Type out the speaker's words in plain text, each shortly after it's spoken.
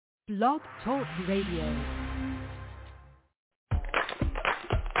Blog Talk Radio.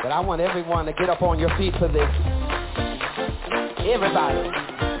 But I want everyone to get up on your feet for this. Everybody.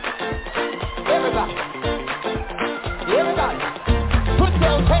 Everybody. Everybody. Put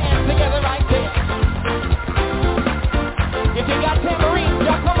those hands together right there. If you got tambourines,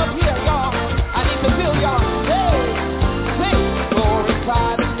 y'all come up here, y'all. I need to feel y'all. Hey, sing.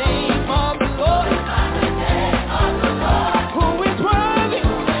 Glorify the name of the Lord. Who is worthy?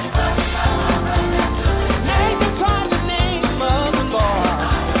 Magnify the name of the Lord.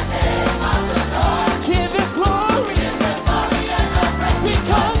 Give Him glory.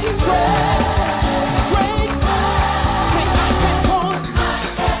 Because He's great. Great. Sing, I can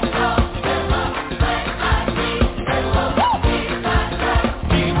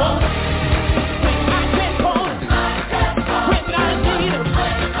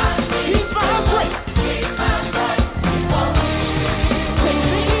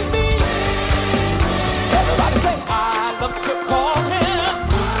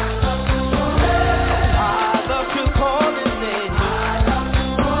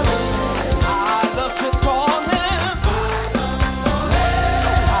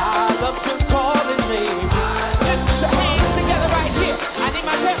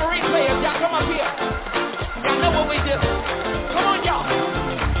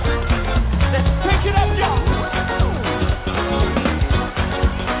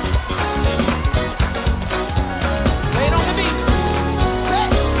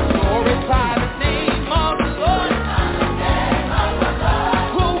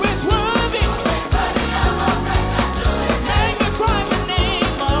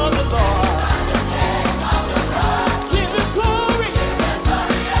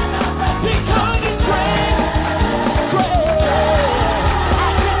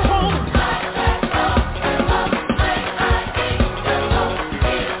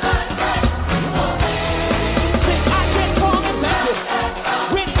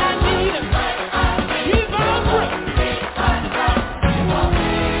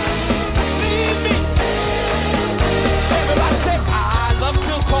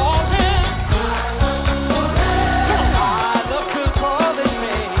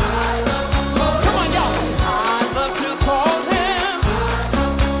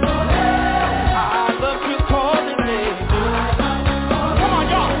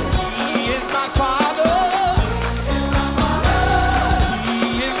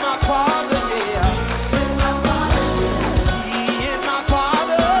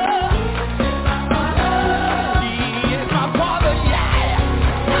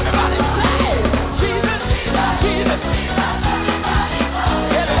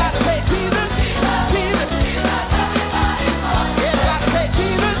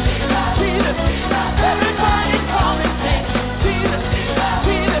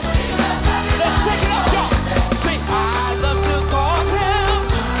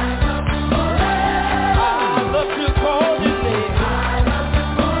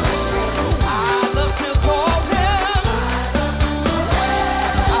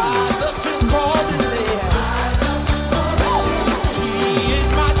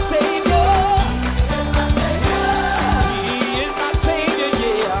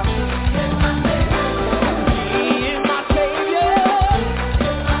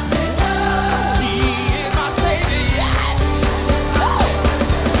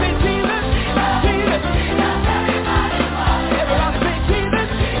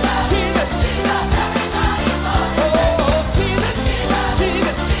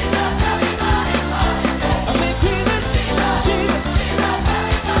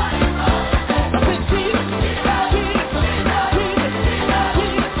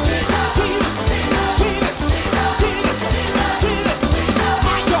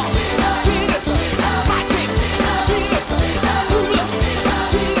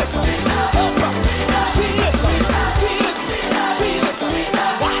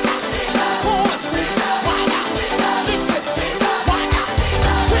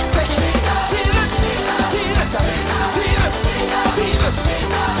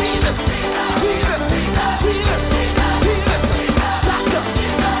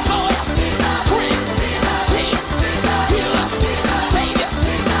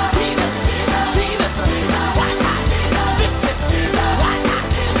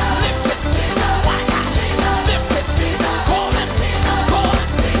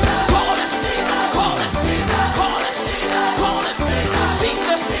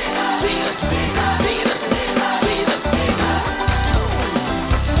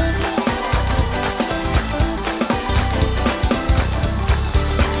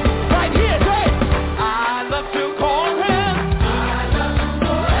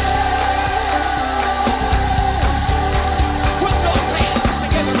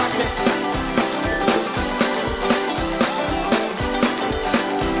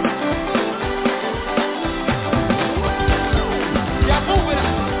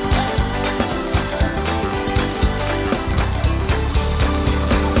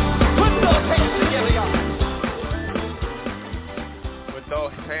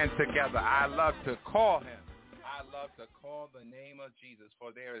to call him. I love to call the name of Jesus,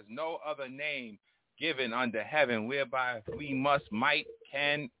 for there is no other name given under heaven whereby we might,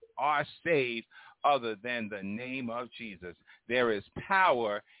 can, are saved other than the name of Jesus. There is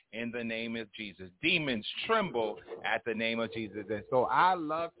power in the name of Jesus. Demons tremble at the name of Jesus. And so I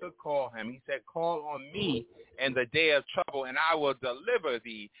love to call him. He said, call on me in the day of trouble, and I will deliver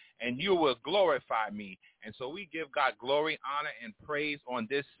thee, and you will glorify me. And so we give God glory, honor, and praise on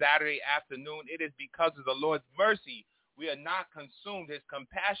this Saturday afternoon. It is because of the Lord's mercy we are not consumed. His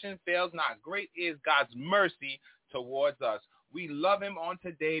compassion fails not. Great is God's mercy towards us. We love him on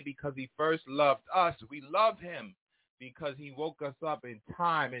today because he first loved us. We love him because he woke us up in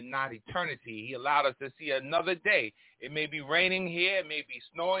time and not eternity. He allowed us to see another day. It may be raining here. It may be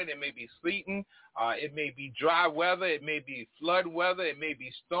snowing. It may be sleeting. It may be dry weather. It may be flood weather. It may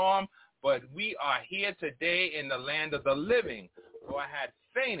be storm. But we are here today in the land of the living. For I had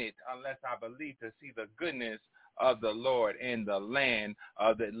fainted unless I believed to see the goodness of the Lord in the land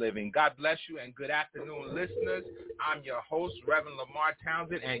of the living. God bless you and good afternoon, listeners. I'm your host, Reverend Lemarr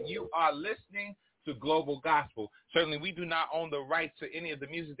Townsend, and you are listening to Global Gospel. Certainly, we do not own the rights to any of the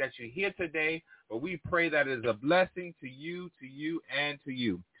music that you hear today, but we pray that it is a blessing to you, and to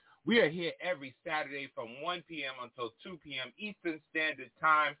you. We are here every Saturday from 1 p.m. until 2 p.m. Eastern Standard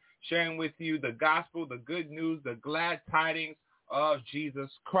Time, sharing with you the gospel, the good news, the glad tidings of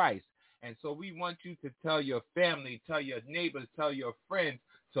Jesus Christ. And so we want you to tell your family, tell your neighbors, tell your friends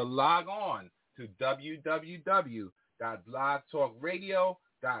to log on to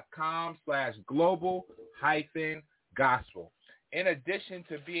www.blogtalkradio.com/global-gospel. In addition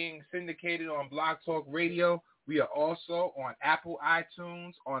to being syndicated on Blog Talk Radio, we are also on Apple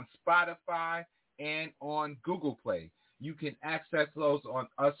iTunes, on Spotify, and on Google Play. You can access us on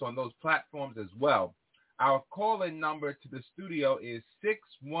those platforms as well. Our call-in number to the studio is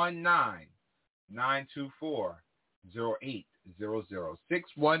 619-924-0800,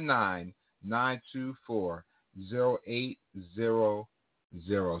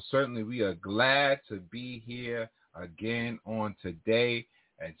 619-924-0800. Certainly, we are glad to be here again on today,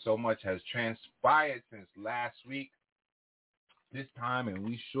 and so much has transpired since last week, this time, and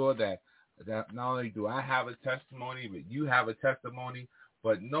we sure that not only do I have a testimony, but you have a testimony.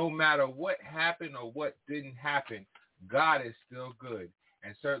 But no matter what happened or what didn't happen, God is still good.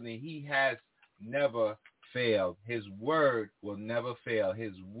 And certainly he has never failed. His word will never fail.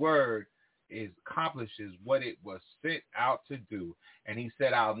 His word accomplishes what it was sent out to do. And he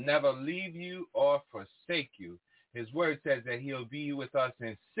said, I'll never leave you or forsake you. His word says that he'll be with us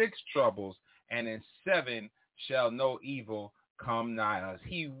in 6 troubles, and in 7 shall no evil come nigh us.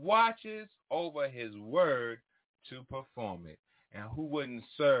 He watches over his word to perform it. And who wouldn't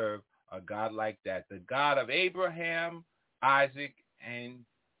serve a God like that? The God of Abraham, Isaac, and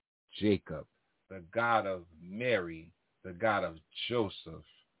Jacob. The God of Mary. The God of Joseph.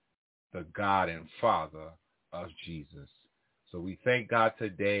 The God and Father of Jesus. So we thank God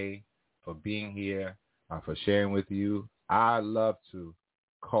today for being here, for sharing with you. I love to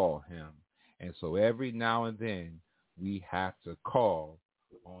call him. And so every now and then we have to call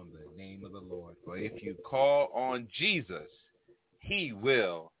on the name of the Lord. For if you call on Jesus, he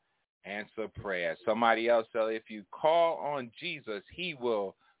will answer prayer. Somebody else said, if you call on Jesus, he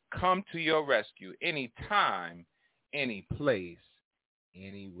will come to your rescue anytime, any place,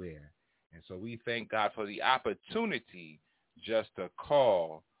 anywhere. And so we thank God for the opportunity just to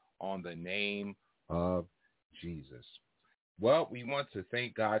call on the name of Jesus. Well, we want to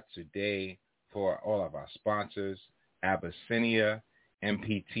thank God today for all of our sponsors, Abyssinia,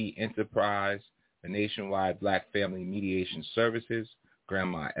 MPT Enterprise, the Nationwide Black Family Mediation Services,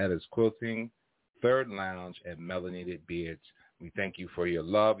 Grandma Etta's Quilting, Third Lounge, and Melanated Beards. We thank you for your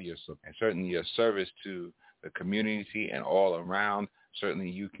love, and certainly your service to the community and all around. Certainly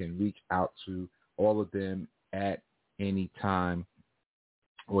you can reach out to all of them at any time,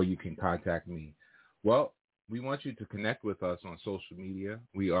 or you can contact me. Well, we want you to connect with us on social media.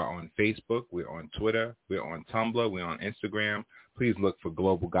 We are on Facebook. We're on Twitter. We're on Tumblr. We're on Instagram. Please look for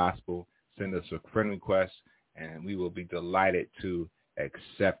Global Gospel. Send us a friend request, and we will be delighted to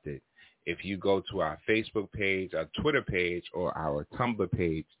accept it. If you go to our Facebook page, our Twitter page, or our Tumblr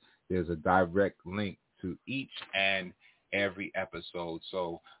page, there's a direct link to each and every episode.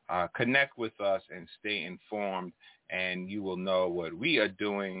 So connect with us and stay informed, and you will know what we are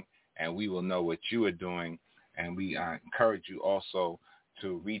doing, and we will know what you are doing. And we encourage you also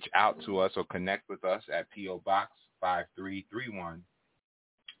to reach out to us or connect with us at P.O. Box 5331.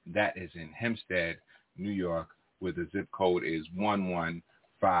 That is in Hempstead, New York, where the zip code is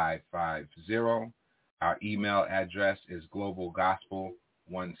 11550. Our email address is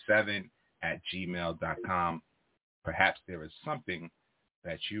globalgospel17 gmail.com. Perhaps there is something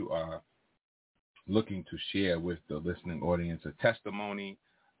that you are looking to share with the listening audience, a testimony,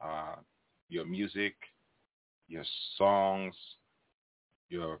 your music, your songs,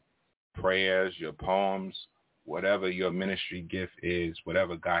 your prayers, your poems, whatever your ministry gift is,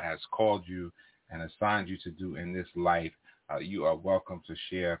 whatever God has called you and assigned you to do in this life, you are welcome to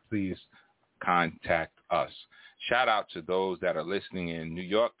share. Please contact us. Shout out to those that are listening in New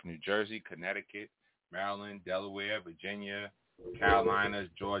York, New Jersey, Connecticut, Maryland, Delaware, Virginia, Carolinas,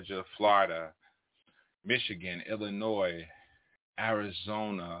 Georgia, Florida, Michigan, Illinois,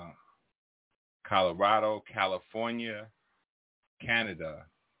 Arizona, Colorado, California, Canada,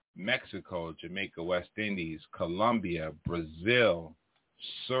 Mexico, Jamaica, West Indies, Colombia, Brazil,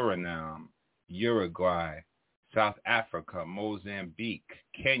 Suriname, Uruguay, South Africa, Mozambique,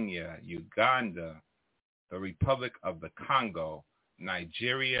 Kenya, Uganda, the Republic of the Congo,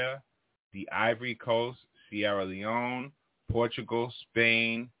 Nigeria, the Ivory Coast, Sierra Leone, Portugal,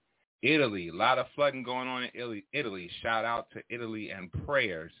 Spain, Italy. A lot of flooding going on in Italy. Shout out to Italy and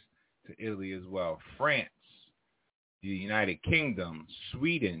prayers to Italy as well. France, the United Kingdom,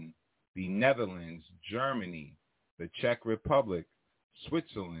 Sweden, the Netherlands, Germany, the Czech Republic,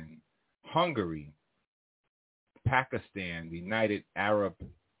 Switzerland, Hungary, Pakistan, the United Arab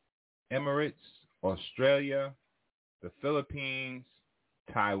Emirates, Australia, the Philippines,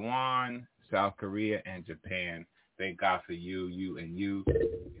 Taiwan, South Korea, and Japan. Thank God for you, you, and you.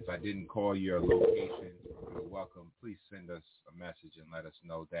 If I didn't call your location, you're welcome. Please send us a message and let us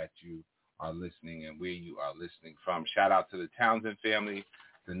know that you are listening and where you are listening from. Shout out to the Townsend family,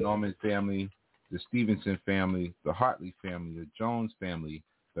 the Norman family, the Stevenson family, the Hartley family, the Jones family,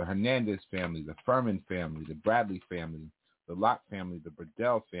 the Hernandez family, the Furman family, the Bradley family, the Locke family, the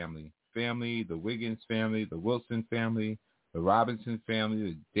Burdell family, the Wiggins family, the Wilson family, the Robinson family,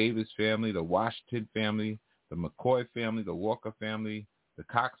 the Davis family, the Washington family, the McCoy family, the Walker family, the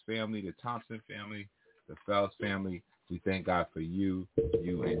Cox family, the Thompson family, the Fells family. We thank God for you,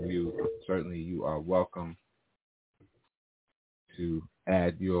 you, and you. Certainly you are welcome to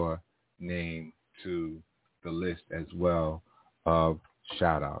add your name to the list as well of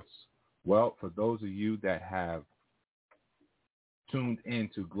shout-outs. Well, for those of you that have tuned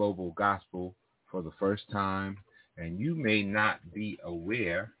into Global Gospel for the first time, and you may not be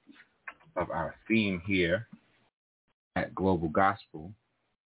aware of our theme here at Global Gospel,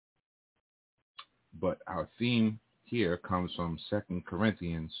 but our theme here comes from 2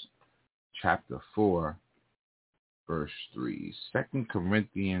 Corinthians chapter 4, verse 3. 2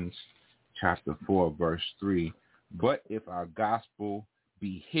 Corinthians chapter 4, verse 3. But if our gospel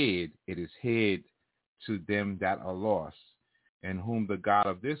be hid, it is hid to them that are lost, in whom the God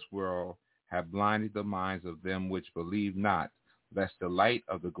of this world have blinded the minds of them which believe not, lest the light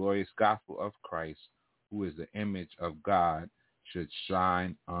of the glorious gospel of Christ, who is the image of God, should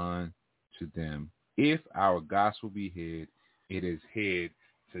shine unto them. If our gospel be hid, it is hid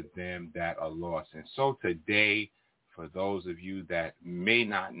to them that are lost. And so today, for those of you that may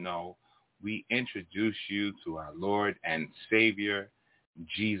not know, we introduce you to our Lord and Savior,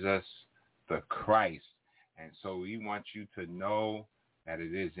 Jesus the Christ. And so we want you to know that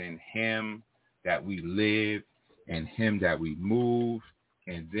it is in him that we live, in him that we move,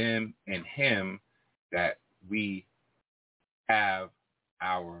 and then in him that we have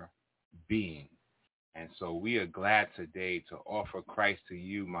our being. And so we are glad today to offer Christ to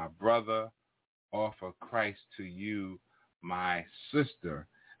you, my brother, offer Christ to you, my sister.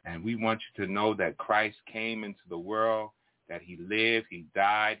 And we want you to know that Christ came into the world, that he lived, he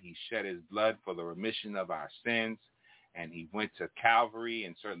died, he shed his blood for the remission of our sins, and he went to Calvary,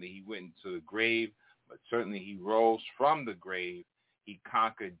 and certainly he went into the grave, but certainly he rose from the grave. He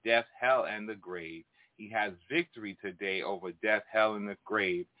conquered death, hell, and the grave. He has victory today over death, hell, and the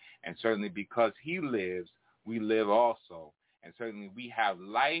grave. And certainly because he lives, we live also. And certainly we have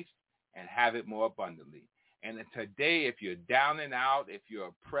life and have it more abundantly. And today, if you're down and out, if you're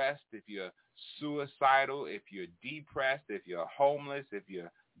oppressed, if you're suicidal, if you're depressed, if you're homeless, if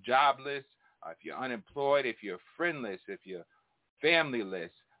you're jobless, if you're unemployed, if you're friendless, if you're familyless,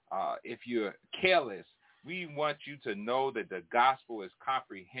 if you're careless, we want you to know that the gospel is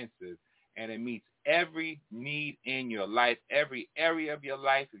comprehensive and it meets every need in your life, every area of your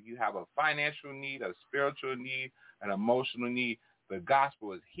life. If you have a financial need, a spiritual need, an emotional need, the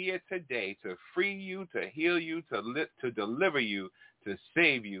gospel is here today to free you, to heal you, to deliver you, to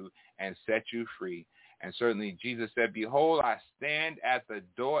save you, and set you free. And certainly Jesus said, behold, I stand at the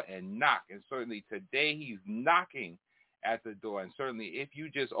door and knock. And certainly today he's knocking at the door. And certainly if you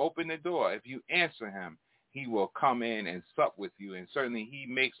just open the door, if you answer him, he will come in and sup with you. And certainly he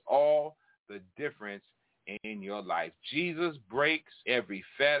makes all the difference in your life. Jesus breaks every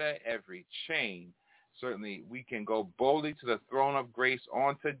fetter, every chain. Certainly, we can go boldly to the throne of grace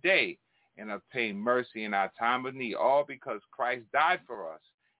on today and obtain mercy in our time of need, all because Christ died for us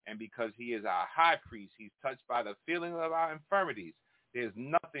and because he is our high priest. He's touched by the feeling of our infirmities. There's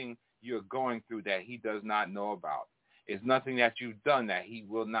nothing you're going through that he does not know about. There's nothing that you've done that he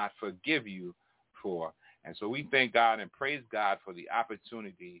will not forgive you for. And so we thank God and praise God for the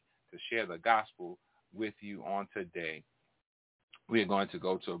opportunity to share the gospel with you on today. We are going to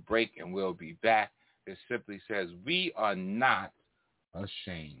go to a break and we'll be back. It simply says, we are not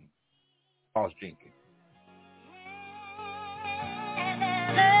ashamed. Pause drinking.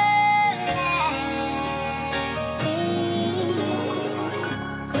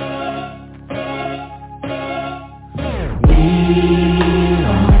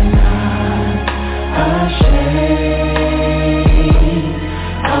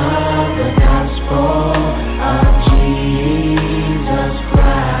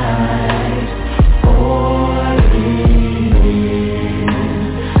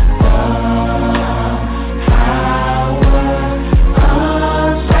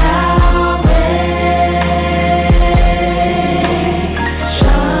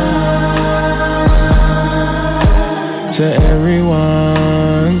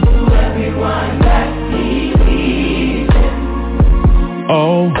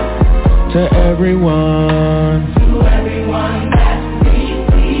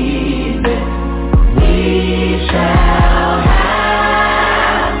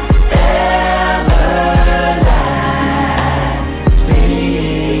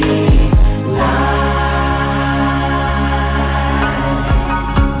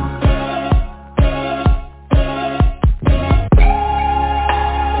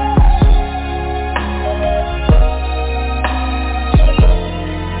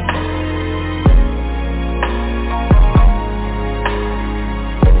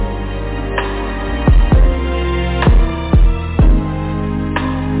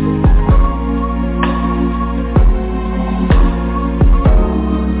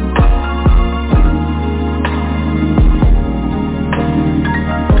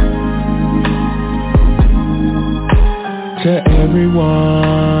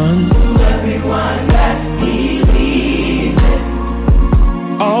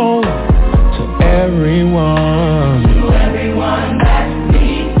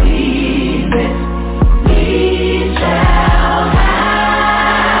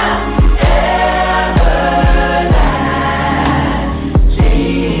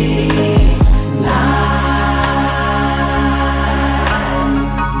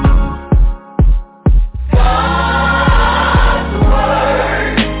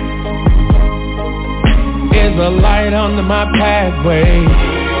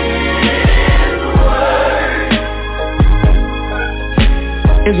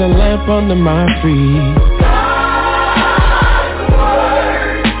 Under my feet, God's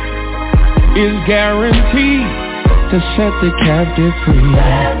word is guaranteed to set the captive free.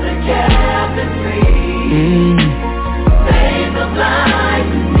 Set the captive free. Save the blind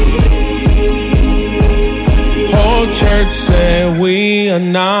to see. Oh, church, say we are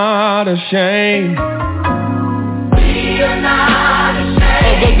not ashamed. We are not ashamed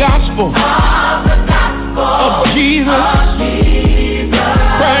of the gospel. Of Jesus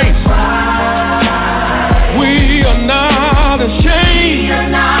Christ. We are not ashamed.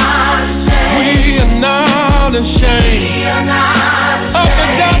 We are not ashamed of the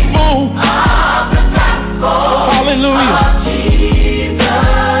gospel. Hallelujah.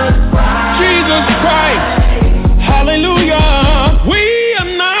 Jesus Christ. Hallelujah. We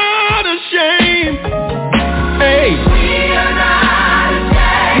are not ashamed. Hey. We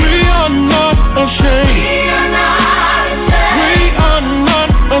are not ashamed.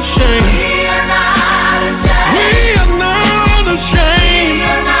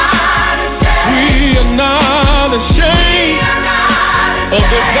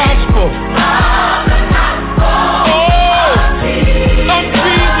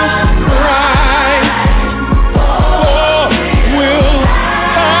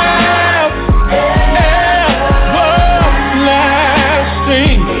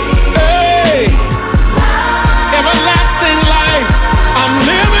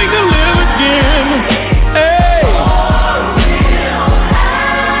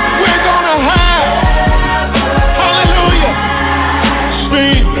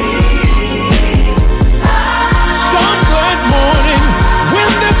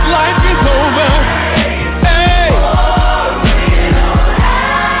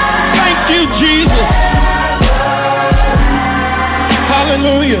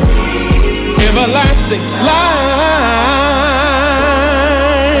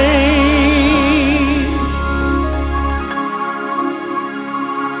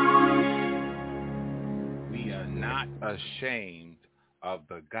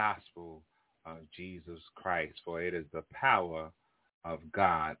 gospel of Jesus Christ, for it is the power of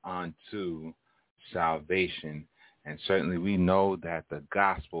God unto salvation. And certainly we know that the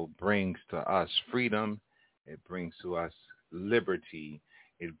gospel brings to us freedom. It brings to us liberty.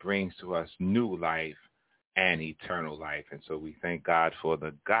 It brings to us new life and eternal life. And so we thank God for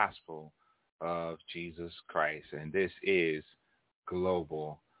the gospel of Jesus Christ. And this is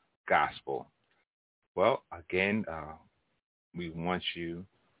Global Gospel. Well, again, we want you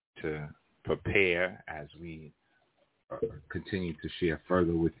to prepare as we continue to share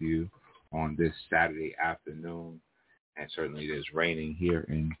further with you on this Saturday afternoon. And certainly it is raining here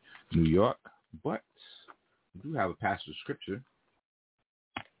in New York, but we do have a passage of scripture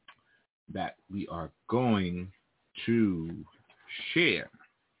that we are going to share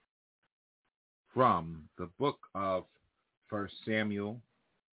from the book of 1 Samuel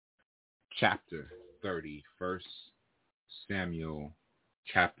chapter 30. 1 Samuel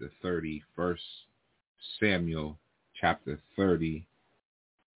chapter 30. 1 Samuel chapter 30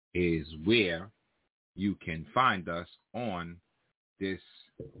 is where you can find us on this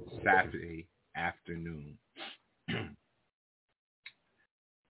Saturday afternoon.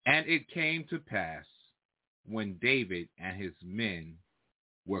 And it came to pass when David and his men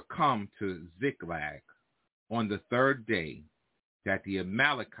were come to Ziklag on the third day that the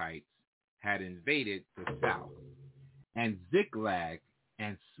Amalekites had invaded the south, and Ziklag,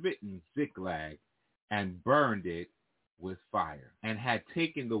 and smitten Ziklag, and burned it with fire, and had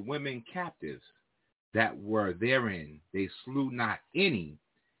taken the women captives that were therein. They slew not any,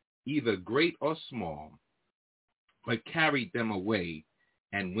 either great or small, but carried them away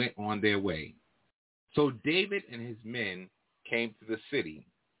and went on their way. So David and his men came to the city,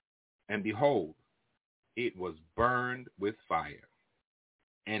 and behold, it was burned with fire,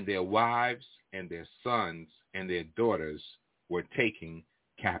 and their wives and their sons and their daughters were taken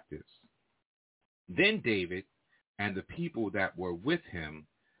captives. Then David and the people that were with him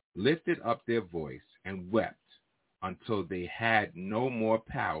lifted up their voice and wept until they had no more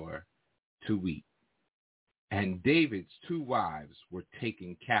power to weep. And David's two wives were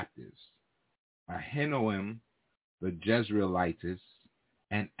taken captives, Ahinoam the Jezreelitess,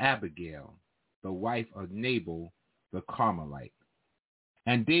 and Abigail, the wife of Nabal the Carmelite.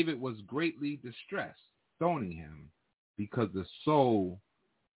 And David was greatly distressed, stoning him, because the soul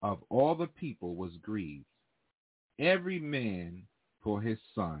of all the people was grieved, every man for his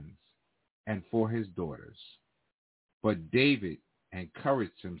sons and for his daughters. But David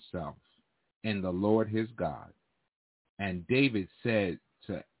encouraged himself in the Lord his God. And David said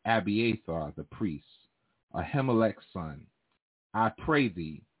to Abiathar the priest, Ahimelech's son, I pray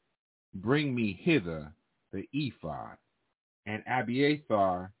thee, bring me hither the ephod. And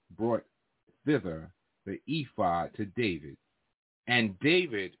Abiathar brought thither the ephod to David. And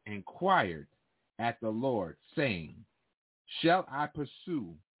David inquired at the Lord, saying, shall I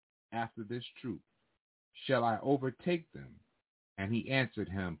pursue after this troop? Shall I overtake them? And he answered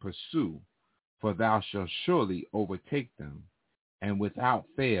him, pursue, for thou shalt surely overtake them, and without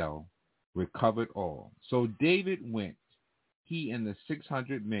fail recovered all. So David went, he and the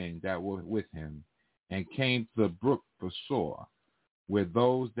 600 men that were with him, and came to the brook Besor, where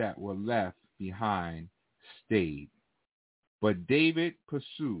those that were left behind stayed. But David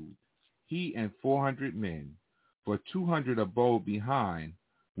pursued, he and 400 men, for 200 abode behind,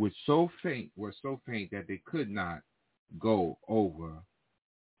 were so faint that they could not go over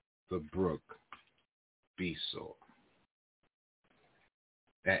the brook Besor.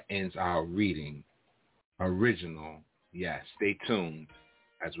 That ends our reading. Original, yes. Stay tuned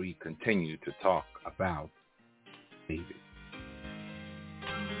as we continue to talk about David.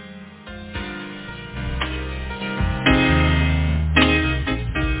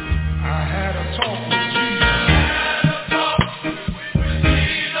 I had a talk with Jesus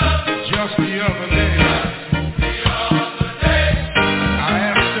just the other day. I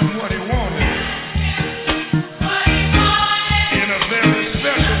asked him what he wanted in a very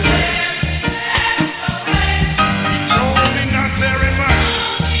special way. He told me not very much.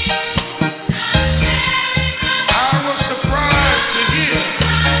 I was surprised to hear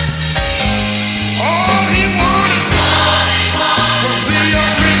all he wanted was the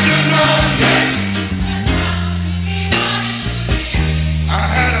original. I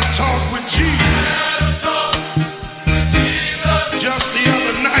had a talk with Jesus.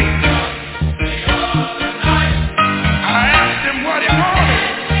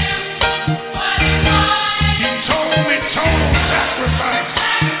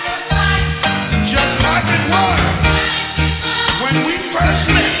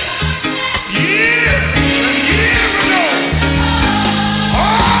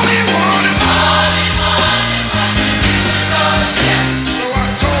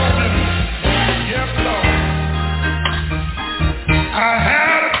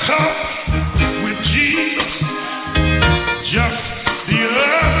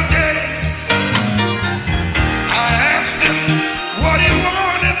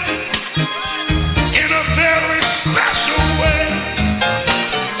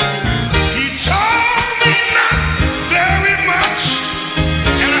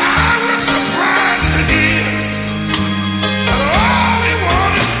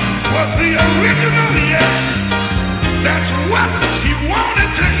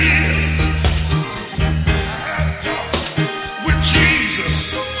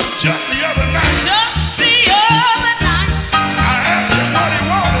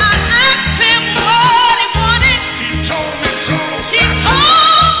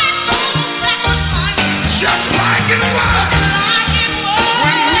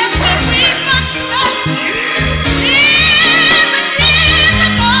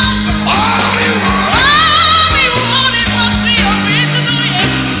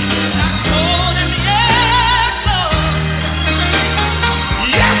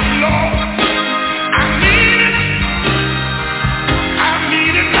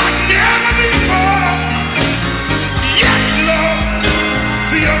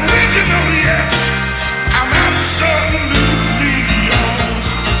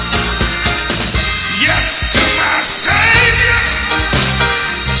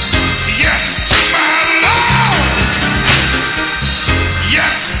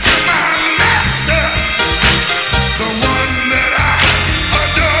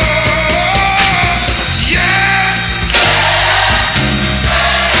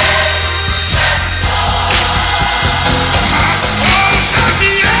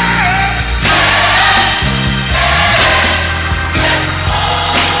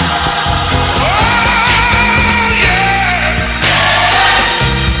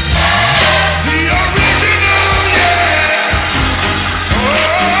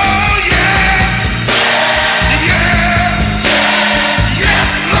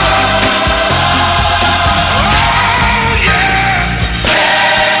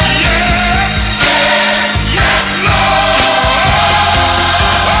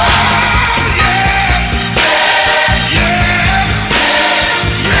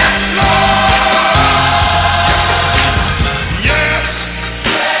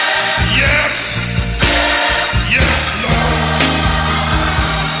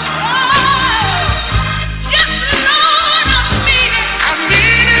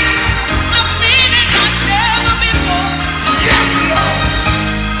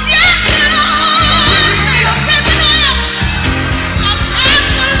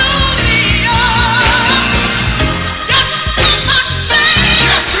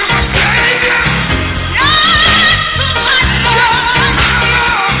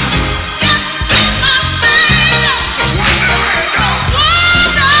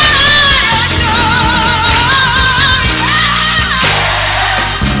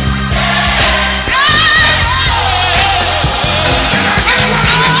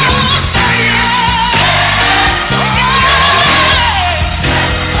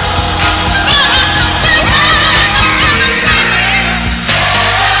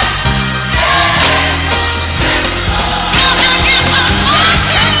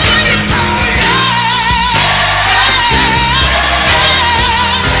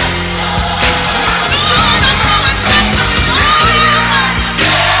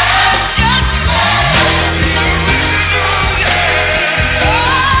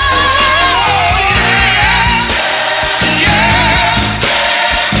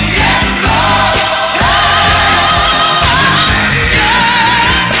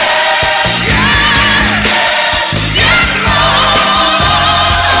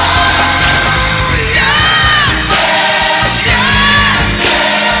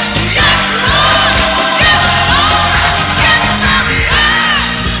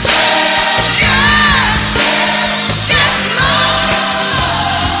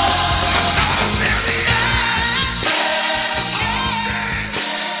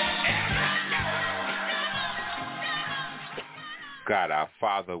 our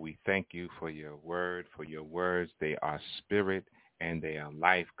Father, we thank you for your word, for your words. They are spirit and they are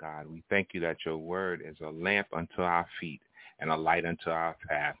life, God. We thank you that your word is a lamp unto our feet and a light unto our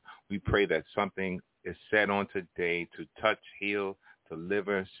path. We pray that something is said on today to touch, heal,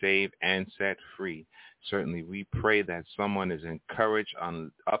 deliver, save, and set free. Certainly, we pray that someone is encouraged,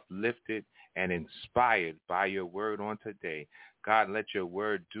 uplifted, and inspired by your word on today. God, let your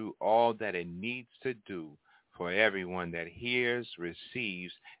word do all that it needs to do for everyone that hears,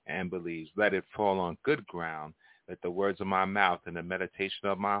 receives, and believes. Let it fall on good ground. Let the words of my mouth and the meditation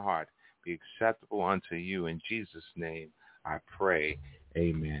of my heart be acceptable unto you. In Jesus' name I pray.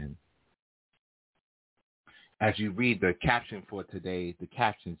 Amen. As you read the caption for today, the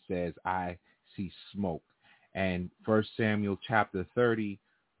caption says, I see smoke. And 1 Samuel chapter 30,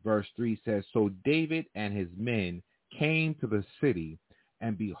 verse 3 says, So David and his men came to the city,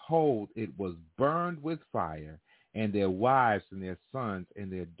 and behold, it was burned with fire, and their wives and their sons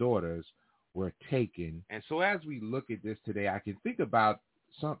and their daughters were taken. And so as we look at this today, I can think about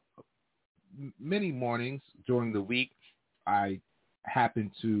many mornings during the week. I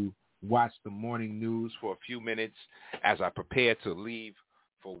happen to watch the morning news for a few minutes as I prepare to leave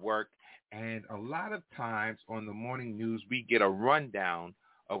for work. And a lot of times on the morning news, we get a rundown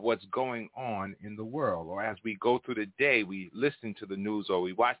of what's going on in the world. Or as we go through the day, we listen to the news or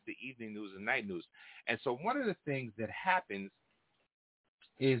we watch the evening news and night news. And so one of the things that happens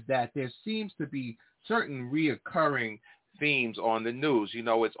is that there seems to be certain reoccurring themes on the news. You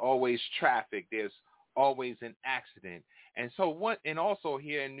know, it's always traffic. There's always an accident. And so and also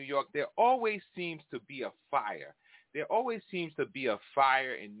here in New York, there always seems to be a fire. There always seems to be a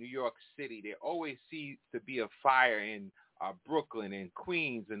fire in New York City. There always seems to be a fire in Brooklyn and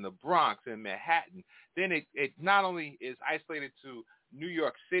Queens and the Bronx and Manhattan. Then it not only is isolated to New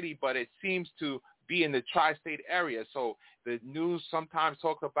York City, but it seems to be in the tri-state area. So the news sometimes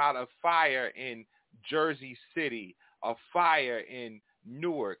talks about a fire in Jersey City, a fire in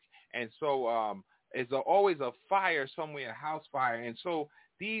Newark. And so is always a fire somewhere, a house fire. And so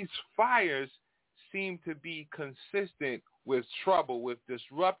these fires seem to be consistent with trouble, with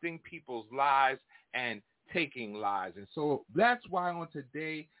disrupting people's lives and taking lives. And so that's why on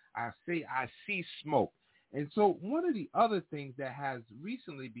today I say I see smoke. And so one of the other things that has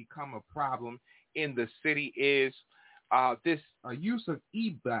recently become a problem in the city is this use of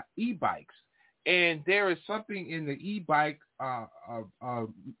e-bikes. And there is something in the e-bike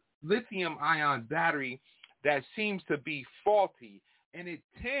lithium-ion battery that seems to be faulty, and it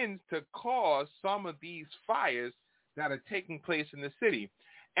tends to cause some of these fires that are taking place in the city.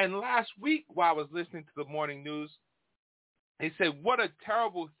 And last week, while I was listening to the morning news, they said what a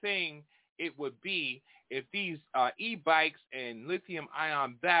terrible thing it would be if these e-bikes and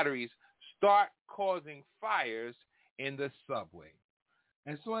lithium-ion batteries start causing fires in the subway.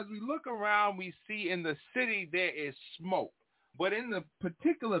 And so as we look around, we see in the city there is smoke. But in the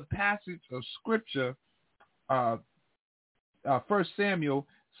particular passage of Scripture, 1 Samuel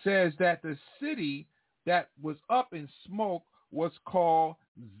says that the city that was up in smoke was called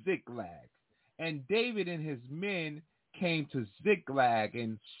Ziklag. And David and his men came to Ziklag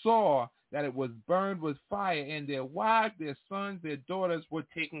and saw that it was burned with fire, and their wives, their sons, their daughters were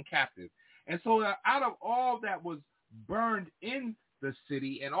taken captive. And so out of all that was burned in the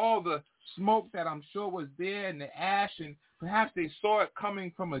city and all the smoke that I'm sure was there and the ash, and perhaps they saw it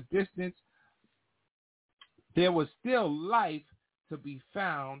coming from a distance, there was still life to be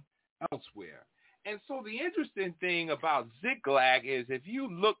found elsewhere. And so the interesting thing about Ziklag is if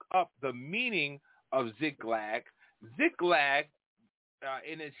you look up the meaning of Ziklag, Ziklag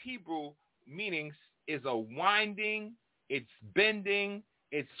in its Hebrew meanings is a winding, it's bending,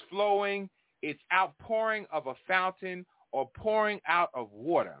 it's flowing, it's outpouring of a fountain or pouring out of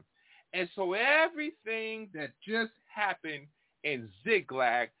water. And so everything that just happened in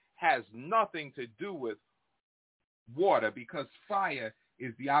Ziklag has nothing to do with water, because fire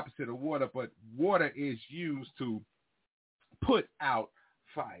is the opposite of water, but water is used to put out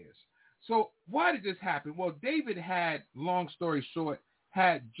fires. So why did this happen? Well, David had, long story short,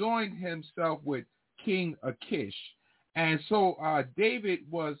 had joined himself with King Achish. And so David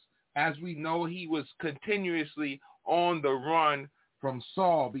was, as we know, he was continuously on the run from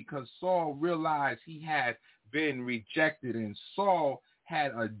Saul, because Saul realized he had been rejected, and Saul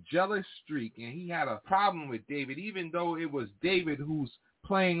had a jealous streak, and he had a problem with David. Even though it was David who's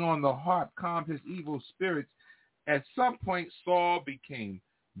playing on the harp, calmed his evil spirits, at some point Saul became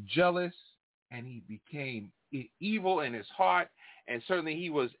jealous, and he became evil in his heart, and certainly he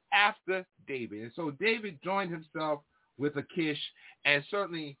was after David. And so David joined himself with Achish, and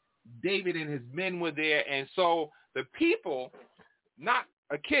certainly David and his men were there. And so the people, not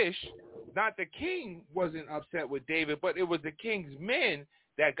Achish, not the king wasn't upset with David, but it was the king's men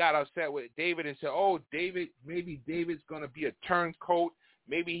that got upset with David and said, oh, David, maybe David's going to be a turncoat.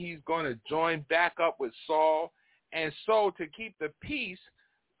 Maybe he's going to join back up with Saul. And so to keep the peace,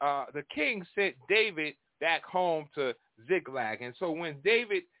 the king sent David back home to Ziklag. And so when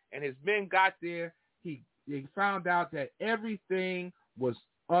David and his men got there, they found out that everything was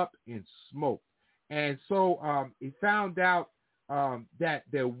up in smoke. And so he found out that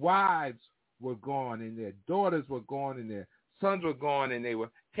their wives were gone and their daughters were gone and their sons were gone and they were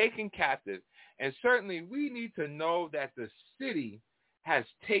taken captive. And certainly we need to know that the city has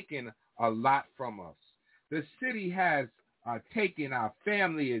taken a lot from us. The city has taken our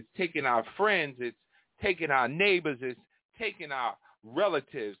family, it's taken our friends, it's taken our neighbors, it's taken our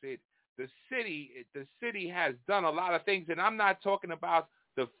relatives. The city has done a lot of things, and I'm not talking about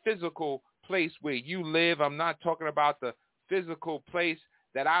the physical place where you live. I'm not talking about the physical place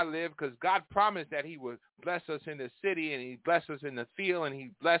that I live, because God promised that he would bless us in the city, and he bless us in the field, and he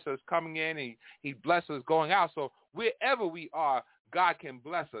bless us coming in, and he bless us going out. So wherever we are, God can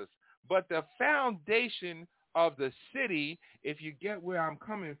bless us. But the foundation of the city, if you get where I'm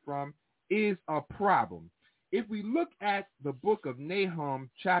coming from, is a problem. If we look at the book of Nahum,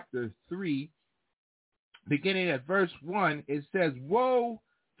 chapter 3, beginning at verse 1, it says, woe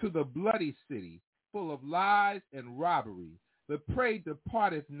to the bloody city, full of lies and robbery. The prey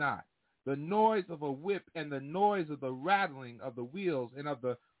departeth not. The noise of a whip and the noise of the rattling of the wheels and of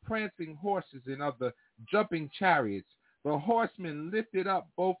the prancing horses and of the jumping chariots. The horsemen lifted up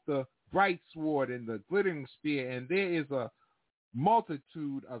both the bright sword and the glittering spear, and there is a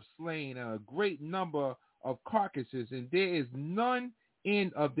multitude of slain and a great number of carcasses, and there is none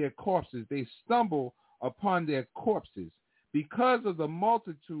end of their corpses. They stumble upon their corpses because of the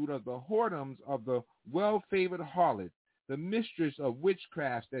multitude of the whoredoms of the well-favored harlot, the mistress of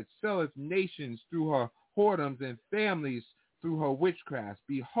witchcraft that selleth nations through her whoredoms and families through her witchcraft.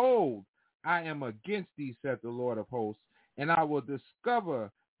 Behold, I am against thee, saith the Lord of hosts, and I will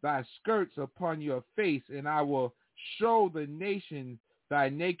discover thy skirts upon your face, and I will show the nations thy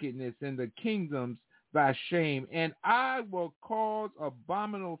nakedness and the kingdoms thy shame, and I will cause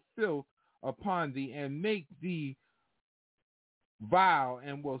abominable filth upon thee and make thee vile,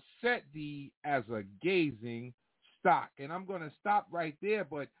 and will set thee as a gazing stock. And I'm going to stop right there,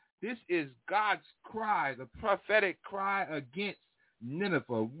 but this is God's cry, the prophetic cry against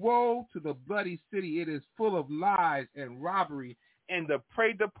Nineveh. Woe to the bloody city. It is full of lies and robbery, and the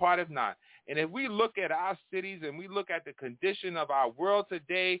prey departeth not. And if we look at our cities and we look at the condition of our world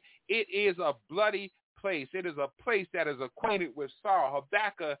today, it is a bloody place. It is a place that is acquainted with sorrow.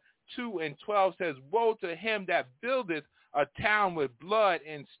 Habakkuk 2:12 says, woe to him that buildeth a town with blood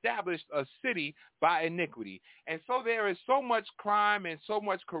and established a city by iniquity. And so there is so much crime and so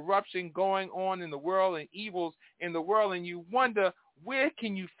much corruption going on in the world and evils in the world, and you wonder, where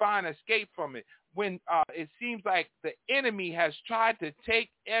can you find escape from it when it seems like the enemy has tried to take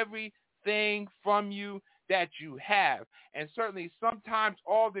everything from you that you have. And certainly sometimes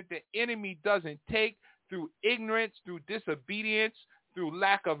all that the enemy doesn't take, through ignorance, through disobedience, through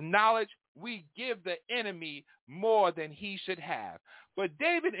lack of knowledge, we give the enemy more than he should have. But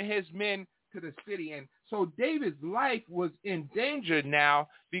David and his men to the city, and so David's life was in danger now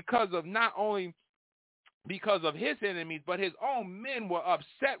because of not only because of his enemies, but his own men were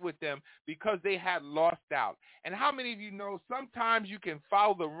upset with them because they had lost out. And how many of you know sometimes you can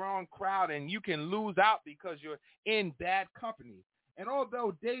follow the wrong crowd and you can lose out because you're in bad company? And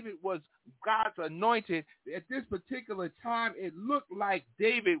although David was God's anointed, at this particular time, it looked like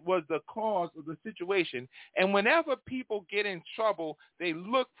David was the cause of the situation. And whenever people get in trouble, they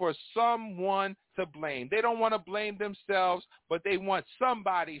look for someone to blame. They don't want to blame themselves, but they want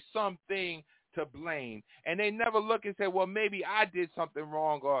somebody, something to blame. And they never look and say, well, maybe I did something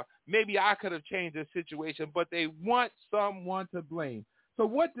wrong, or maybe I could have changed the situation, but they want someone to blame. So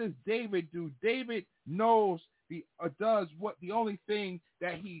what does David do? David knows the only thing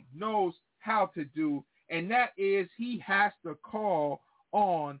that he knows how to do, and that is he has to call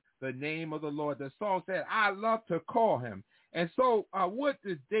on the name of the Lord. The song said, I love to call him. And so what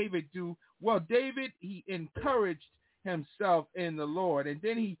does David do? Well, David, he encouraged himself in the Lord, and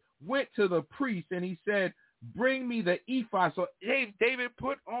then he went to the priest and he said, bring me the ephod. So David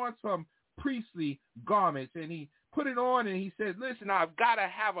put on some priestly garments and he put it on and he said, listen, I've got to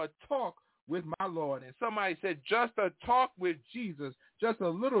have a talk with my Lord. And somebody said, just a talk with Jesus, just a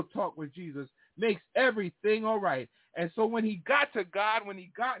little talk with Jesus makes everything all right. And so when he got to God, when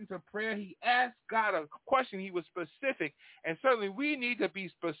he got into prayer, he asked God a question. He was specific. And certainly we need to be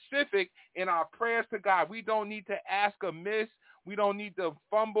specific in our prayers to God. We don't need to ask amiss. We don't need to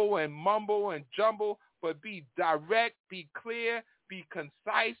fumble and mumble and jumble, but be direct, be clear, be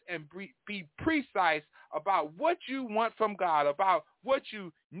concise, and be precise about what you want from God, about what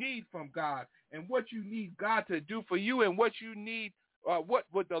you need from God, and what you need God to do for you, and what you need, what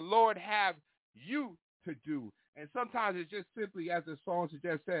would the Lord have you to do. And sometimes it's just simply, as the song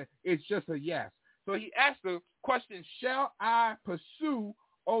just said, it's just a yes. So he asked the question, shall I pursue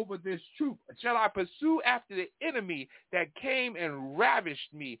over this troop? Shall I pursue after the enemy that came and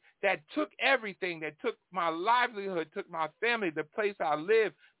ravished me, that took everything, that took my livelihood, took my family, the place I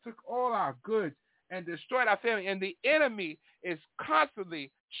live, took all our goods and destroyed our family? And the enemy is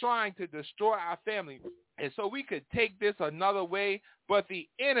constantly trying to destroy our family. And so we could take this another way, but the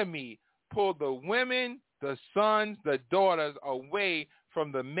enemy pulled the women, the sons, the daughters away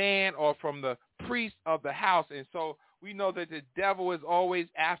from the man or from the priest of the house. And so we know that the devil is always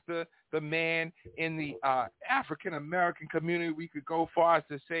after the man. In the African-American community, we could go far as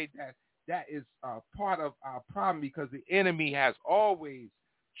to say that is part of our problem, because the enemy has always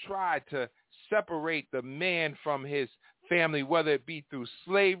tried to separate the man from his family, whether it be through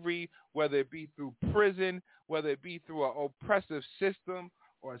slavery, whether it be through prison, whether it be through an oppressive system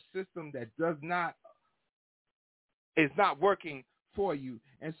or a system that is not working for you.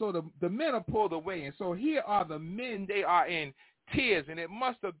 And so the men are pulled away. And so here are the men. They are in tears, and it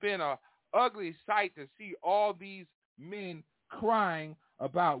must have been an ugly sight to see all these men crying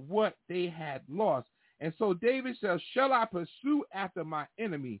about what they had lost. And so David says, shall I pursue after my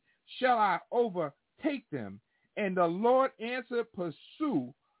enemy? Shall I overtake them? And the Lord answered,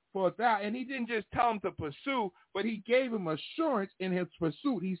 pursue, for thou. And he didn't just tell him to pursue, but he gave him assurance in his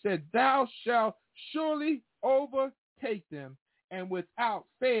pursuit. He said, thou shalt surely overtake them, and without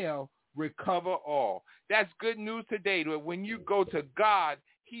fail recover all. That's good news today. That when you go to God,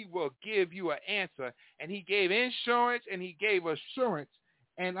 he will give you an answer. And he gave insurance and he gave assurance.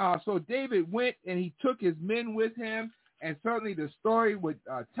 And so David went and he took his men with him. And certainly the story would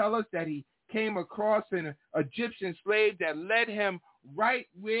tell us that he came across an Egyptian slave that led him right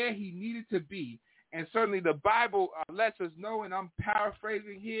where he needed to be. And certainly the Bible lets us know, and I'm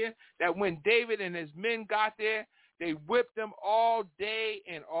paraphrasing here, that when David and his men got there, they whipped them all day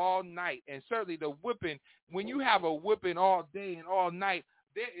and all night. And certainly the whipping, when you have a whipping all day and all night,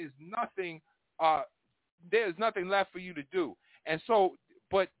 there's nothing left for you to do. And so,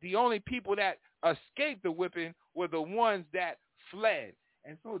 but the only people that escaped the whipping were the ones that fled.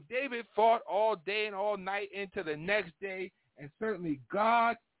 And so David fought all day and all night into the next day, and certainly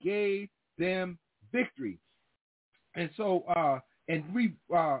God gave them victory. And so,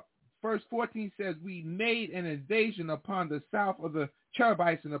 verse 14 says, we made an invasion upon the south of the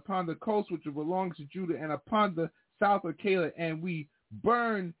Cherethites and upon the coast which belongs to Judah and upon the south of Caleb, and we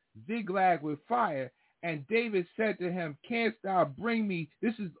burned Ziklag with fire. And David said to him, canst thou bring me,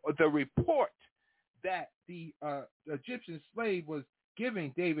 this is the report that the Egyptian slave was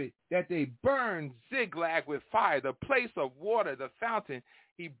giving David, that they burned Ziklag with fire, the place of water, the fountain,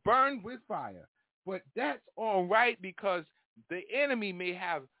 he burned with fire. But that's all right, because the enemy may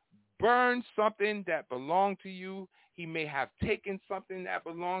have burned something that belonged to you. He may have taken something that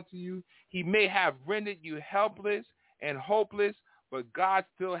belonged to you. He may have rendered you helpless and hopeless, but God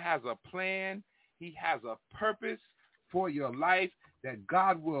still has a plan. He has a purpose for your life, that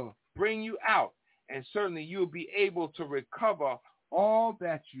God will bring you out, and certainly you'll be able to recover all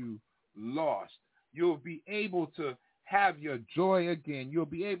that you lost. You'll be able to have your joy again. You'll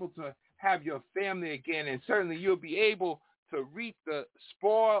be able to have your family again, and certainly you'll be able to reap the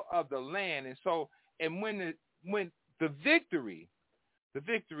spoil of the land. And so, and when the victory,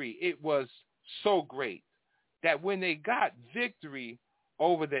 it was so great that when they got victory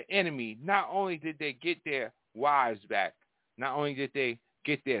over the enemy, not only did they get their wives back, not only did they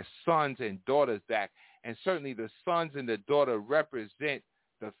get their sons and daughters back, and certainly the sons and the daughter represent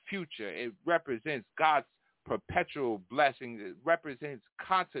the future. It represents God's perpetual blessings. It represents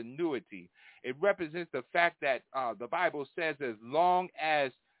continuity. It represents the fact that the Bible says as long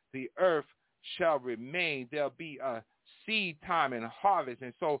as the earth shall remain, there'll be a seed time and harvest.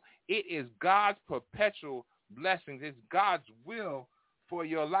 And so it is God's perpetual blessings. It's God's will for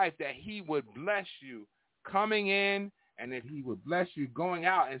your life that he would bless you coming in, and that he would bless you going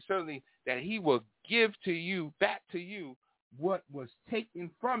out, and certainly that he will give to you, back to you, what was taken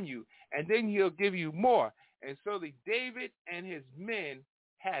from you, and then he'll give you more. And so David and his men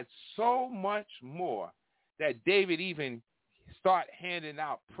had so much more that David even started handing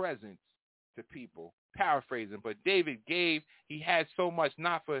out presents to people, paraphrasing. But David gave, he had so much,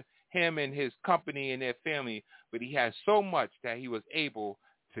 not for him and his company and their family, but he had so much that he was able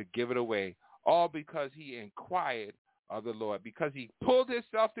to give it away, all because he inquired of the Lord because he pulled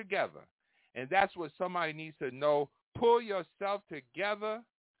himself together. And that's what somebody needs to know. Pull yourself together,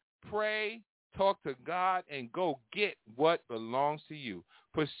 pray, talk to God, and go get what belongs to you.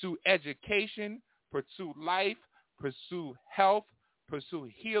 Pursue education, pursue life, pursue health, pursue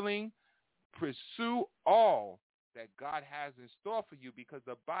healing, pursue all that God has in store for you, because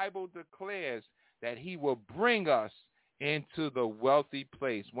the Bible declares that he will bring us into the wealthy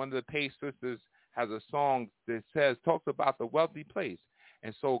place. One of the Pace sisters has a song that talks about the wealthy place.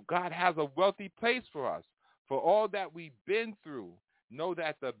 And so God has a wealthy place for us. For all that we've been through, know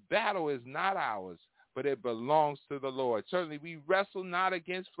that the battle is not ours, but it belongs to the Lord. Certainly we wrestle not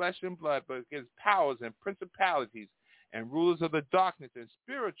against flesh and blood, but against powers and principalities and rulers of the darkness and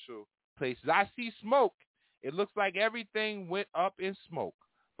spiritual places. I see smoke. It looks like everything went up in smoke.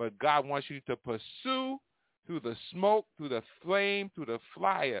 But God wants you to pursue through the smoke, through the flame, through the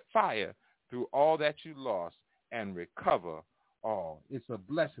fire, through all that you lost, and recover all. It's a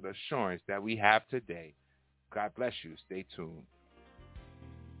blessed assurance that we have today. God bless you. Stay tuned.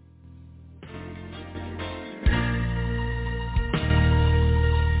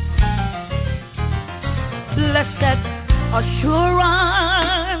 Blessed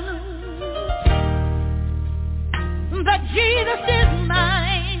assurance that Jesus is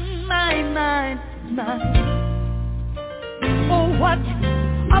mine, mine. Oh, what a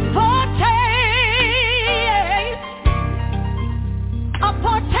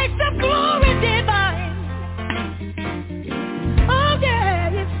foretaste of glory divine. Oh,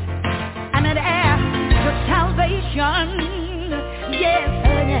 yes, I'm an heir to salvation. Yes, I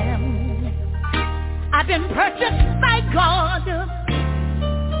am. I've been purchased by God.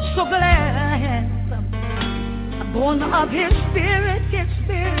 So glad I am. I'm born of his spirit,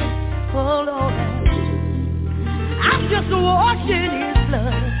 oh Lord. I'm just washed in his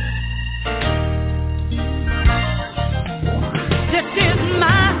blood. This is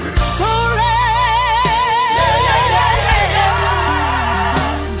my story.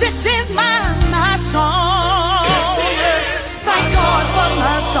 This is my song. Thank God for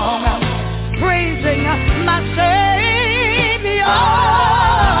my song. I'm praising my Savior.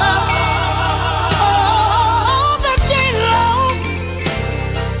 All the day long.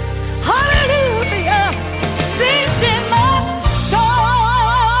 Hallelujah. This is my story.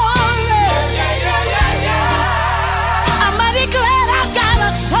 I'm mighty glad I got a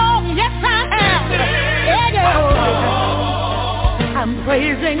song. Yes, I have. I'm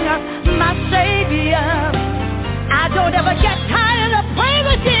praising my Savior. I don't ever get tired of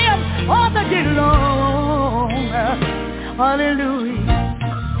praising him all the day long. Hallelujah.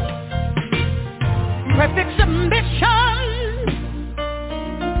 Perfect submission.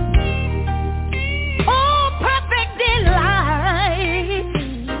 Oh, perfect delight.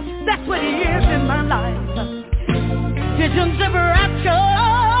 That's what he is in my life. Visions of rapture.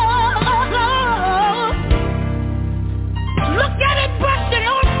 Look at it bursting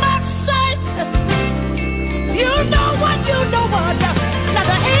on my sight. You know what. Now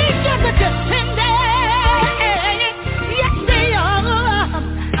the angels are descending. Yes, they are.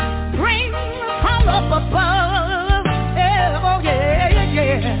 Bring from up above. Oh, yes.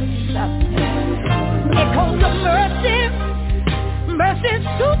 Echoes of mercy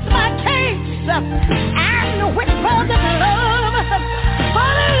suits my case. And whispers of love.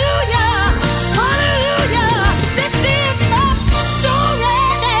 Hallelujah. This is my story.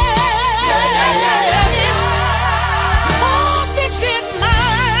 Oh, this is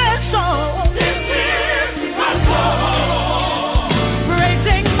my song.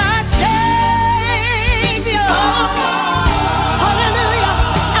 Praising my Savior. Hallelujah.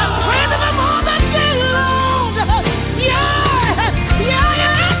 I'm praising him all the day long. Yeah.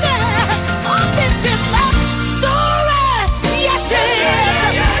 Oh, this is my story. Yes,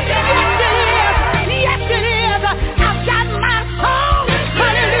 it is. I've got my song.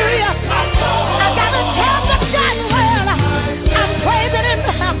 Hallelujah. I gotta tell the God well. I'm praising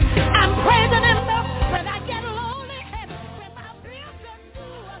him. When I get lonely, when my bills are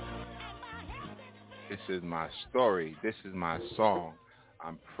due, and my health is This is my story. This is my song.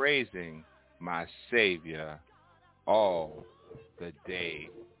 I'm praising my Savior all the day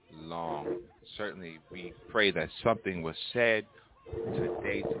long. Certainly, we pray that something was said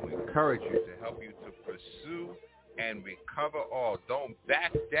today to encourage you, to help you to pursue and recover all. Don't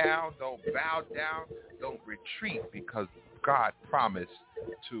back down. Don't bow down. Don't retreat, because God promised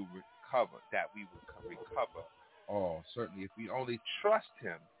to recover, that we will recover all. Certainly, if we only trust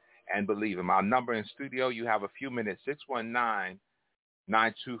him and believe him. Our number in studio, you have a few minutes,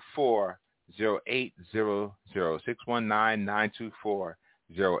 619-924-0800,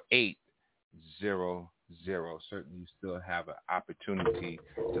 619-924-0800. Certainly you still have an opportunity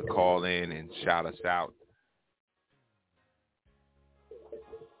to call in and shout us out.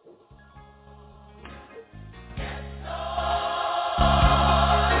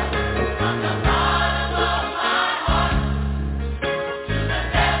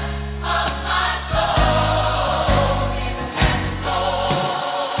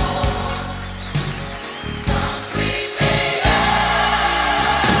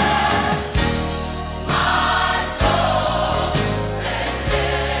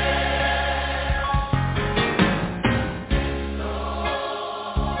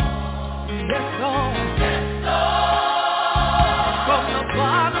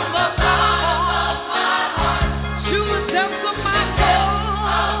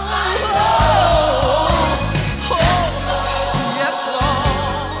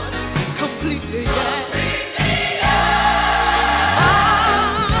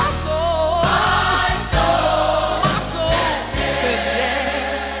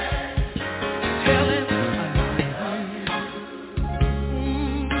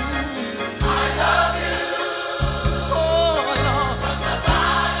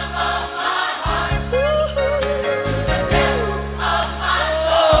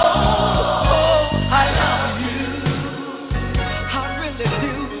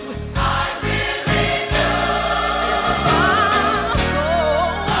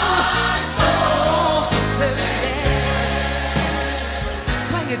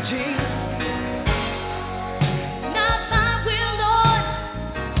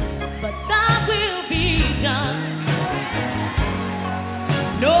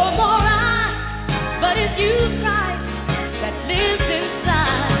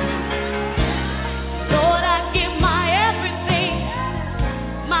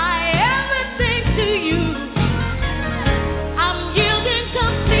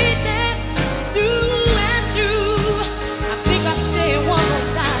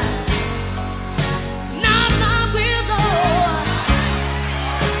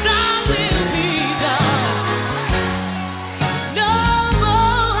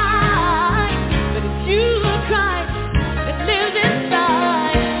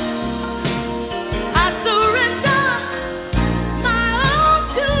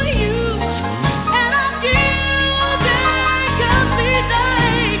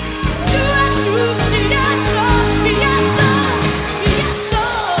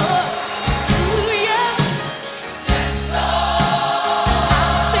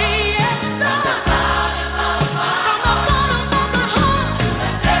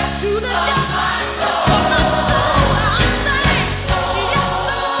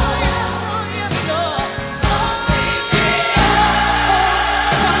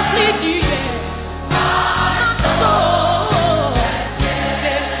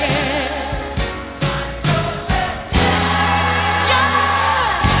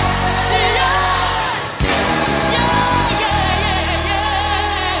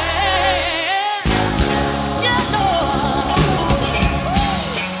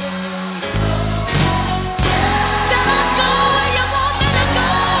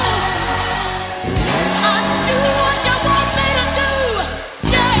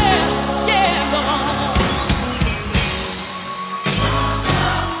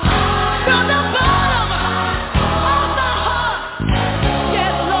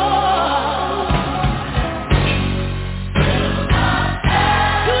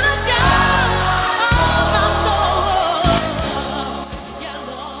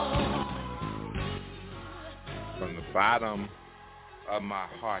 Bottom of my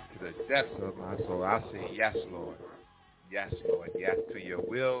heart to the depths of my soul, I say yes, Lord. Yes, Lord. Yes to your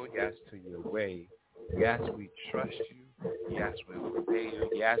will. Yes to your way. Yes, we trust you. Yes, we will obey you.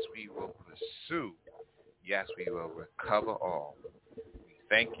 Yes, we will pursue. Yes, we will recover all. We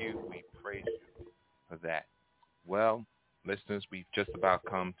thank you. We praise you for that. Well, listeners, we've just about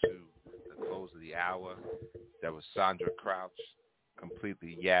come to the close of the hour. That was Sandra Crouch,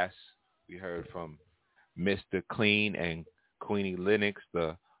 Completely Yes. We heard from Mr. Clean and Queenie Lennox,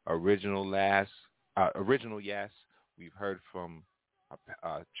 the original Yes. We've heard from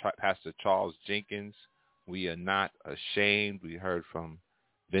Pastor Charles Jenkins, We Are Not Ashamed. We heard from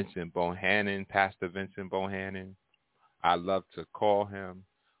Vincent Bohannon, Pastor Vincent Bohannon, I Love to Call Him.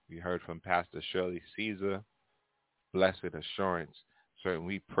 We heard from Pastor Shirley Caesar, Blessed Assurance. Certainly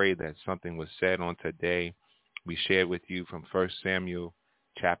we pray that something was said on today. We shared with you from 1 Samuel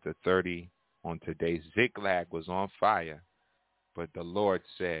chapter 30 on today. Ziklag was on fire, but the Lord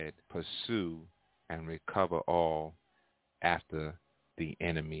said, pursue and recover all after the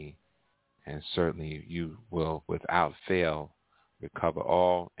enemy. And certainly you will, without fail, recover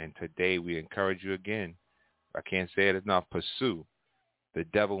all. And today we encourage you again I can't say it enough. Pursue. The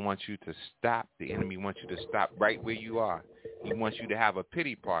devil wants you to stop. The enemy wants you to stop right where you are. He wants you to have a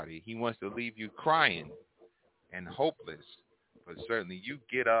pity party. He wants to leave you crying and hopeless. But certainly you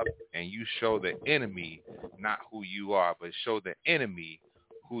get up and you show the enemy not who you are, but show the enemy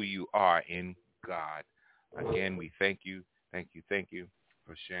who you are in God. Again, we thank you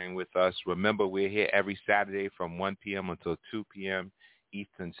for sharing with us. Remember, we're here every Saturday from 1 p.m. until 2 p.m.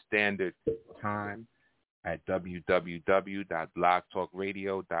 Eastern Standard Time at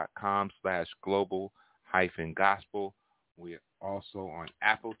www.blogtalkradio.com/global-gospel. We're also on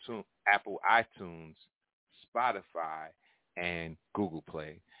Apple iTunes, Spotify, and Google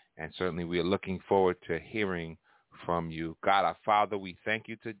Play. And certainly we are looking forward to hearing from you. God, our Father, we thank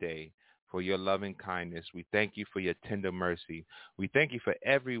you today for your loving kindness. We thank you for your tender mercy. We thank you for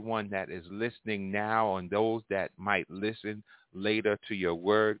everyone that is listening now and those that might listen later to your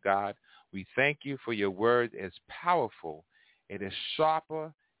word, God. We thank you for your word is powerful. It is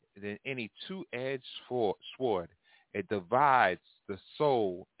sharper than any two-edged sword. It divides the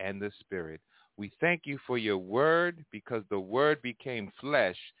soul and the spirit. We thank you for your word because the word became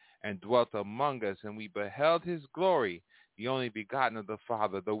flesh and dwelt among us, and we beheld his glory, the only begotten of the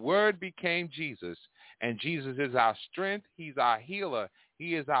Father. The word became Jesus, and Jesus is our strength. He's our healer.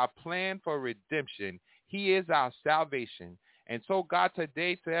 He is our plan for redemption. He is our salvation. And so, God,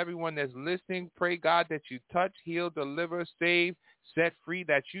 today to everyone that's listening, pray, God, that you touch, heal, deliver, save, set free,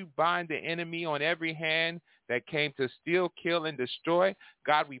 that you bind the enemy on every hand that came to steal, kill, and destroy.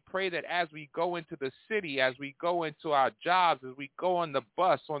 God, we pray that as we go into the city, as we go into our jobs, as we go on the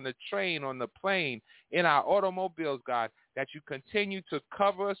bus, on the train, on the plane, in our automobiles, God, that you continue to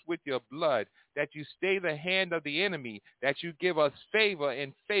cover us with your blood, that you stay the hand of the enemy, that you give us favor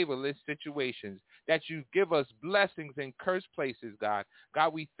in favorless situations, that you give us blessings in cursed places, God.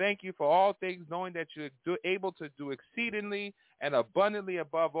 God, we thank you for all things, knowing that you're able to do exceedingly and abundantly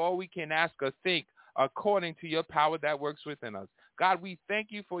above all we can ask or think, according to your power that works within us. God, we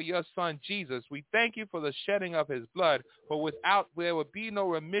thank you for your son, Jesus. We thank you for the shedding of his blood, for without there would be no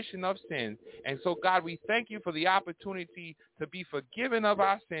remission of sins. And so, God, we thank you for the opportunity to be forgiven of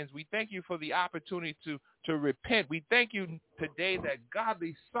our sins. We thank you for the opportunity to repent. We thank you today that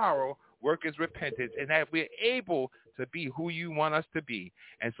godly sorrow worketh repentance, and that we're able to be who you want us to be.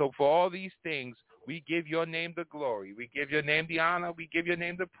 And so for all these things, we give your name the glory. We give your name the honor. We give your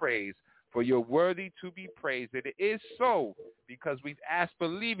name the praise. For you're worthy to be praised. It is so because we've asked,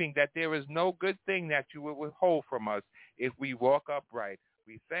 believing that there is no good thing that you will withhold from us if we walk upright.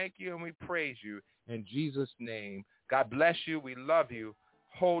 We thank you and we praise you in Jesus' name. God bless you. We love you.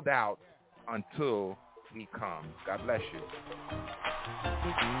 Hold out until he comes. God bless you.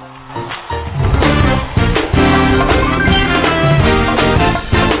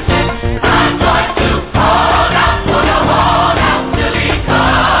 I'm going to hold out for the hold out till he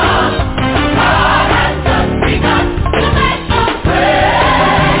comes. God has just begun to make a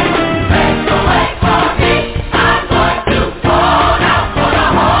way for me. I'm going to hold out for the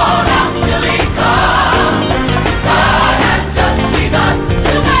hold out till he comes. God has just begun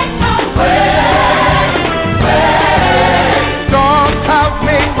to make a way. Storms have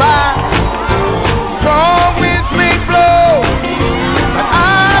made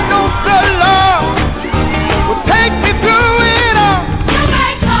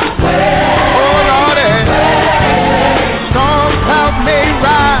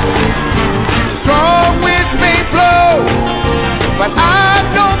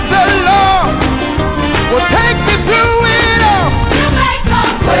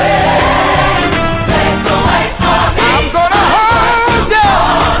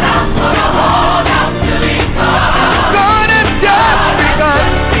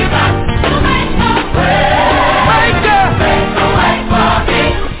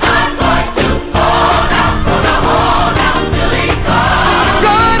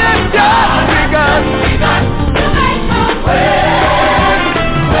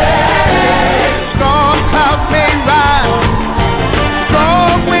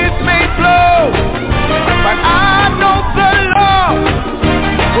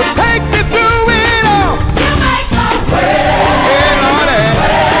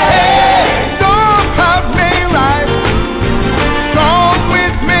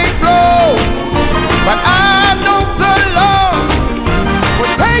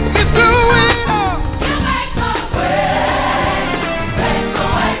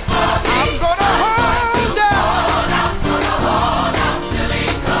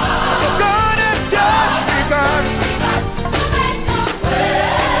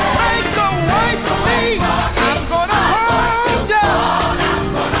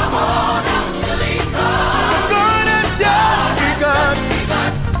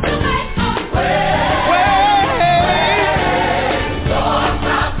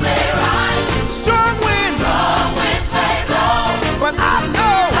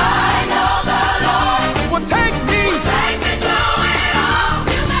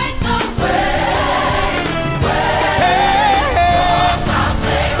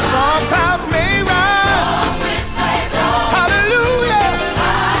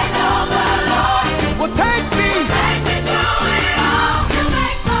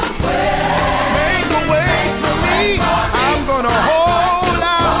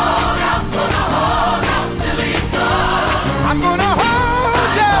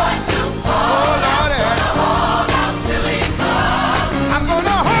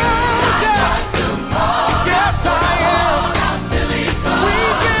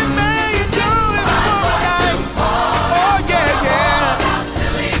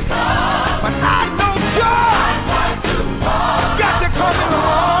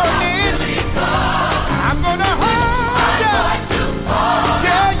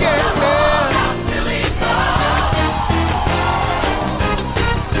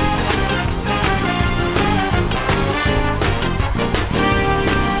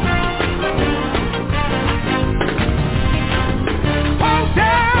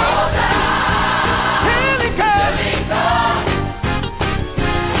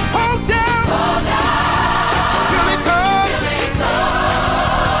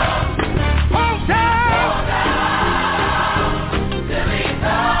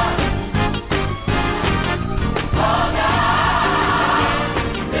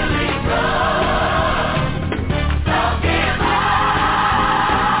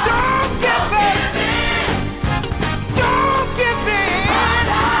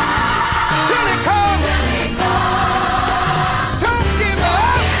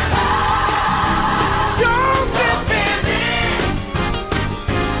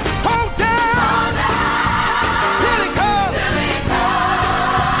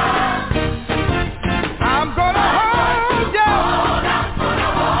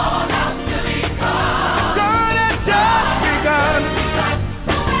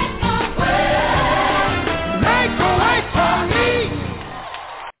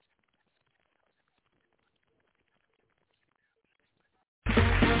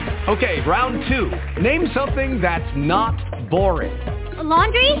Okay, round 2. Name something that's not boring. A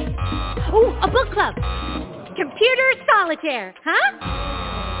laundry? Ooh, a book club. Computer solitaire, huh?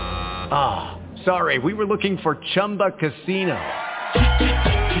 Ah, sorry, we were looking for Chumba Casino.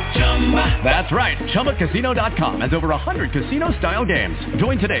 That's right, ChumbaCasino.com has over 100 casino-style games.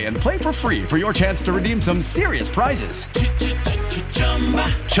 Join today and play for free for your chance to redeem some serious prizes.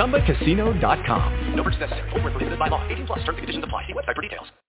 ChumbaCasino.com. No purchase necessary. Void where prohibited by law. 18+ terms and conditions apply. See website for details.